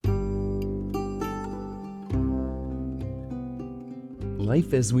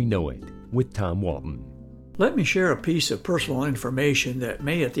Life as We Know It with Tom Walton. Let me share a piece of personal information that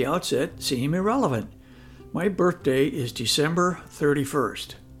may at the outset seem irrelevant. My birthday is December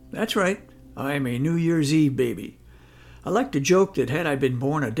 31st. That's right, I'm a New Year's Eve baby. I like to joke that had I been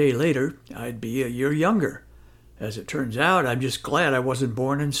born a day later, I'd be a year younger. As it turns out, I'm just glad I wasn't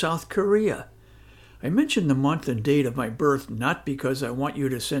born in South Korea. I mention the month and date of my birth not because I want you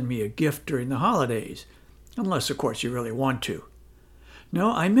to send me a gift during the holidays, unless of course you really want to.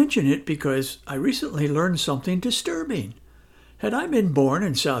 No, I mention it because I recently learned something disturbing. Had I been born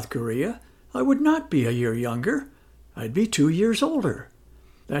in South Korea, I would not be a year younger. I'd be 2 years older.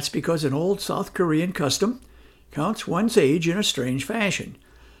 That's because an old South Korean custom counts one's age in a strange fashion.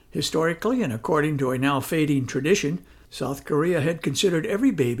 Historically, and according to a now fading tradition, South Korea had considered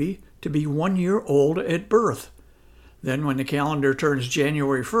every baby to be 1 year old at birth. Then when the calendar turns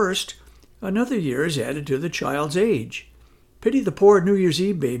January 1st, another year is added to the child's age. Pity the poor New Year's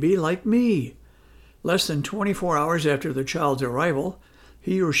Eve baby like me. Less than 24 hours after the child's arrival,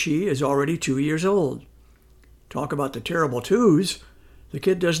 he or she is already 2 years old. Talk about the terrible twos. The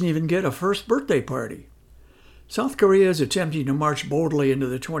kid doesn't even get a first birthday party. South Korea is attempting to march boldly into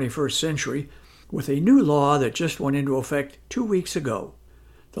the 21st century with a new law that just went into effect 2 weeks ago.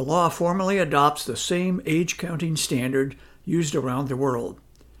 The law formally adopts the same age-counting standard used around the world.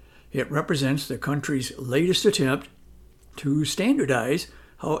 It represents the country's latest attempt to standardize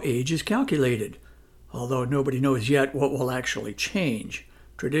how age is calculated, although nobody knows yet what will actually change.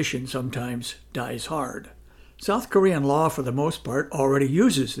 Tradition sometimes dies hard. South Korean law, for the most part, already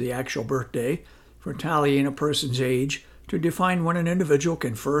uses the actual birthday for tallying a person's age to define when an individual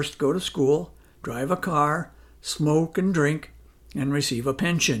can first go to school, drive a car, smoke and drink, and receive a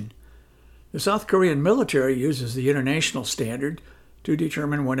pension. The South Korean military uses the international standard to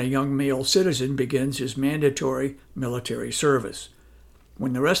determine when a young male citizen begins his mandatory military service.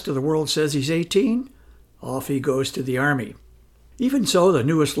 When the rest of the world says he's 18, off he goes to the army. Even so, the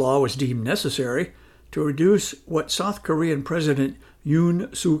newest law was deemed necessary to reduce what South Korean President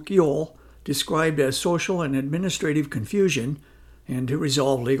Yoon Suk-yeol described as social and administrative confusion and to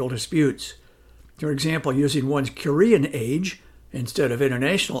resolve legal disputes. For example, using one's Korean age instead of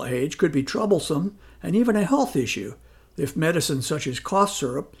international age could be troublesome and even a health issue if medicines such as cough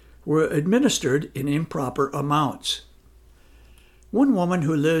syrup were administered in improper amounts. One woman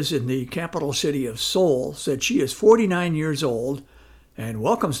who lives in the capital city of Seoul said she is 49 years old and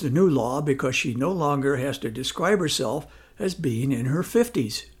welcomes the new law because she no longer has to describe herself as being in her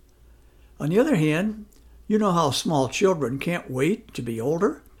 50s. On the other hand, you know how small children can't wait to be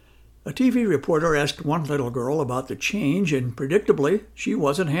older? A TV reporter asked one little girl about the change, and predictably, she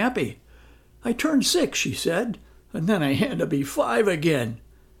wasn't happy. "I turned 6, she said, and then I had to be 5 again."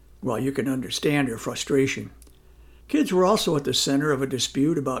 Well, you can understand her frustration. Kids were also at the center of a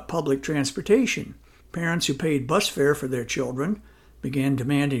dispute about public transportation. Parents who paid bus fare for their children began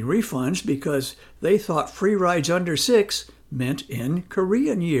demanding refunds because they thought free rides under 6 meant in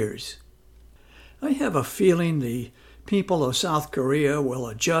Korean years. I have a feeling the people of South Korea will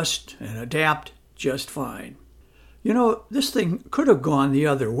adjust and adapt just fine. You know, this thing could have gone the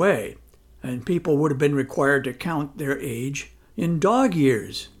other way, and people would have been required to count their age in dog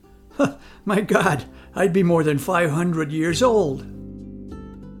years. My God, I'd be more than 500 years old.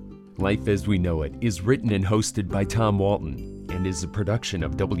 Life as We Know It is written and hosted by Tom Walton and is a production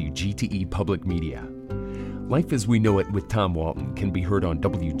of WGTE Public Media. Life as We Know It with Tom Walton can be heard on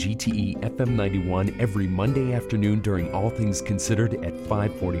WGTE FM 91 every Monday afternoon during All Things Considered at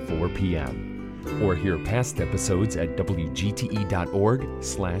 5:44 p.m. Or hear past episodes at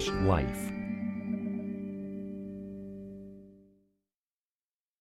WGTE.org/life.